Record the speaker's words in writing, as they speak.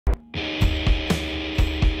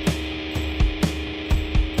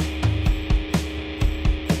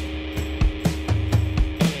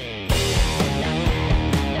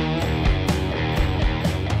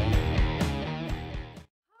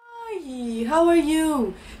how are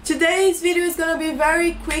you? Today's video is gonna be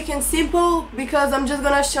very quick and simple because I'm just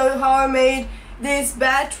gonna show you how I made this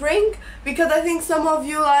bat ring, because I think some of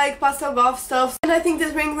you like Pastel Goth stuff, and I think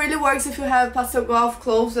this ring really works if you have Pastel Goth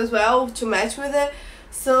clothes as well to match with it.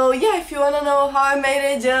 So yeah, if you wanna know how I made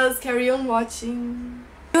it, just carry on watching.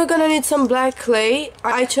 You're gonna need some black clay.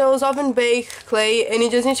 I chose oven baked clay, and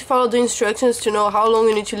you just need to follow the instructions to know how long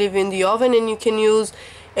you need to leave in the oven, and you can use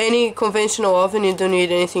any conventional oven, you don't need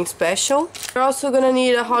anything special. You're also gonna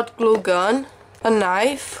need a hot glue gun, a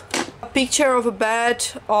knife, a picture of a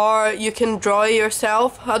bat, or you can draw it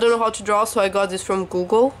yourself. I don't know how to draw, so I got this from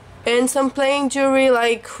Google. And some plain jewelry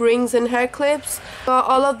like rings and hair clips. Got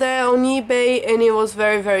all of that on eBay and it was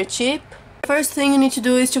very cheap. First thing you need to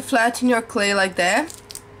do is to flatten your clay like that.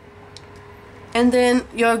 And then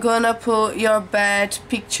you're gonna put your bat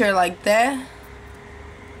picture like that.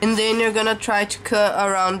 And then you're gonna try to cut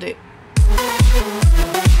around it.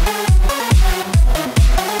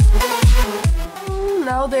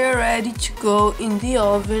 Now they're ready to go in the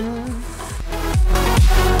oven.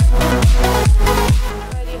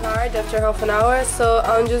 Already hard after half an hour, so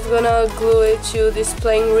I'm just gonna glue it to this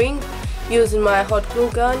plain ring using my hot glue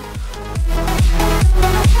gun.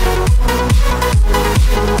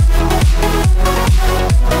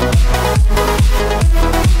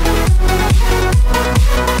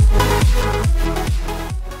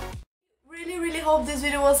 Really hope this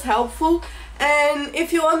video was helpful, and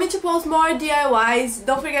if you want me to post more DIYs,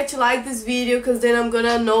 don't forget to like this video because then I'm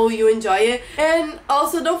gonna know you enjoy it. And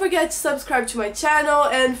also don't forget to subscribe to my channel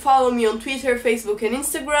and follow me on Twitter, Facebook and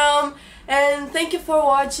Instagram. And thank you for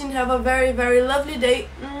watching. Have a very lovely day.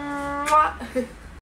 Mwah.